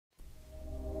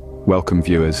Welcome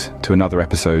viewers to another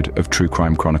episode of True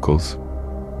Crime Chronicles.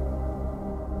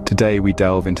 Today we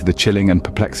delve into the chilling and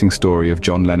perplexing story of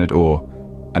John Leonard Orr,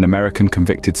 an American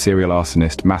convicted serial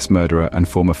arsonist, mass murderer and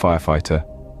former firefighter.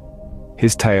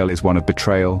 His tale is one of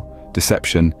betrayal,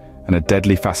 deception and a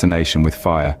deadly fascination with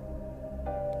fire.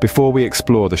 Before we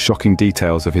explore the shocking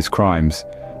details of his crimes,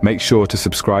 make sure to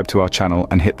subscribe to our channel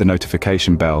and hit the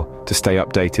notification bell to stay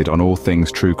updated on all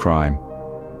things true crime.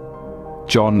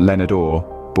 John Leonard Orr,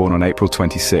 born on April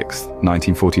 26,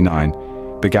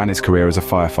 1949, began his career as a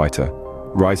firefighter,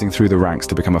 rising through the ranks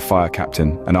to become a fire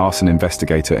captain and arson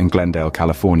investigator in Glendale,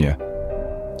 California.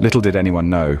 Little did anyone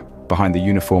know, behind the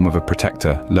uniform of a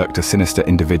protector lurked a sinister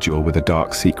individual with a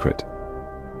dark secret.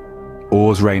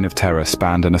 Orr's reign of terror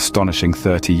spanned an astonishing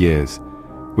 30 years,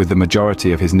 with the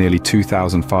majority of his nearly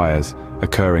 2,000 fires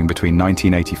occurring between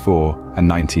 1984 and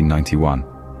 1991.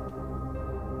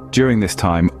 During this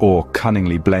time, Orr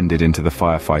cunningly blended into the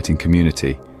firefighting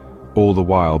community, all the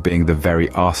while being the very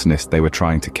arsonist they were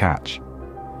trying to catch.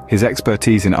 His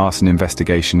expertise in arson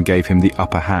investigation gave him the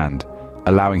upper hand,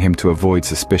 allowing him to avoid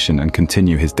suspicion and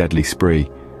continue his deadly spree.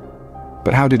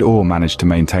 But how did Orr manage to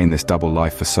maintain this double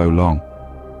life for so long?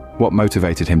 What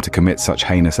motivated him to commit such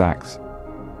heinous acts?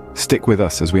 Stick with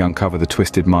us as we uncover the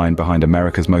twisted mind behind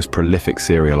America's most prolific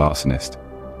serial arsonist.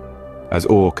 As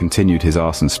Orr continued his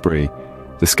arson spree,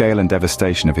 the scale and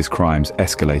devastation of his crimes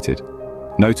escalated.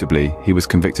 Notably, he was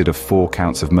convicted of 4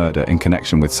 counts of murder in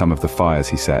connection with some of the fires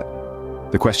he set.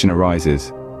 The question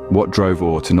arises, what drove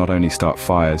Orr to not only start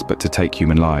fires but to take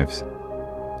human lives?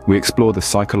 We explore the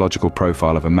psychological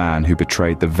profile of a man who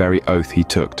betrayed the very oath he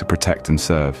took to protect and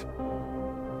serve.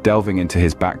 Delving into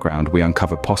his background, we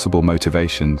uncover possible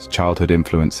motivations, childhood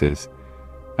influences,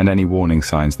 and any warning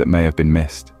signs that may have been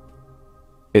missed.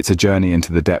 It's a journey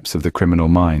into the depths of the criminal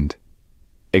mind,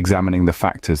 examining the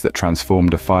factors that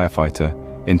transformed a firefighter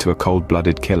into a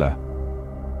cold-blooded killer.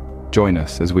 Join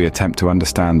us as we attempt to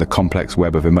understand the complex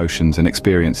web of emotions and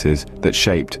experiences that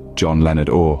shaped John Leonard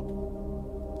Orr.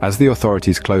 As the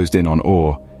authorities closed in on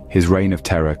Orr, his reign of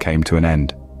terror came to an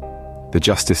end. The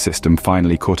justice system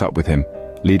finally caught up with him,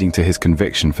 leading to his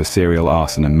conviction for serial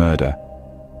arson and murder.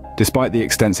 Despite the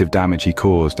extensive damage he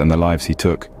caused and the lives he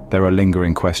took, there are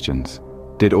lingering questions.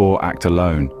 Did Orr act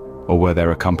alone, or were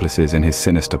there accomplices in his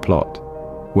sinister plot?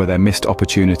 Were there missed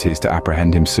opportunities to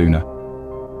apprehend him sooner?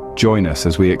 Join us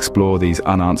as we explore these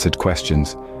unanswered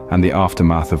questions and the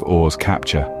aftermath of Orr's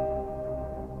capture.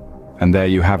 And there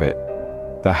you have it,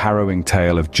 the harrowing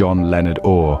tale of John Leonard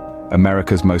Orr,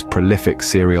 America's most prolific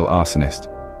serial arsonist.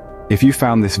 If you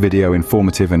found this video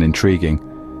informative and intriguing,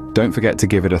 don't forget to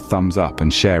give it a thumbs up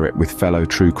and share it with fellow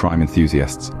true crime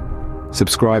enthusiasts.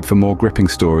 Subscribe for more gripping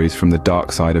stories from the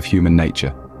dark side of human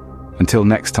nature. Until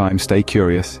next time, stay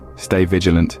curious, stay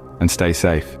vigilant, and stay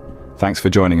safe. Thanks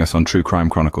for joining us on True Crime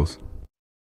Chronicles.